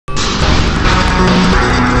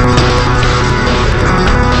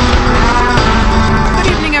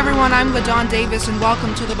John Davis, and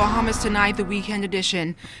welcome to the Bahamas Tonight, the weekend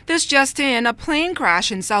edition. This just in, a plane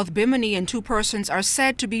crash in South Bimini and 2 persons are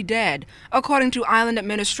said to be dead. According to Island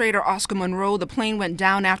Administrator Oscar Monroe, the plane went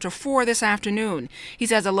down after 4 this afternoon. He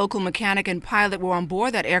says a local mechanic and pilot were on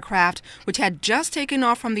board that aircraft, which had just taken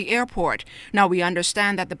off from the airport. Now, we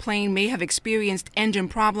understand that the plane may have experienced engine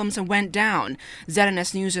problems and went down.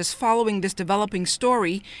 ZNS News is following this developing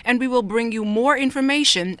story, and we will bring you more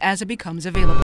information as it becomes available.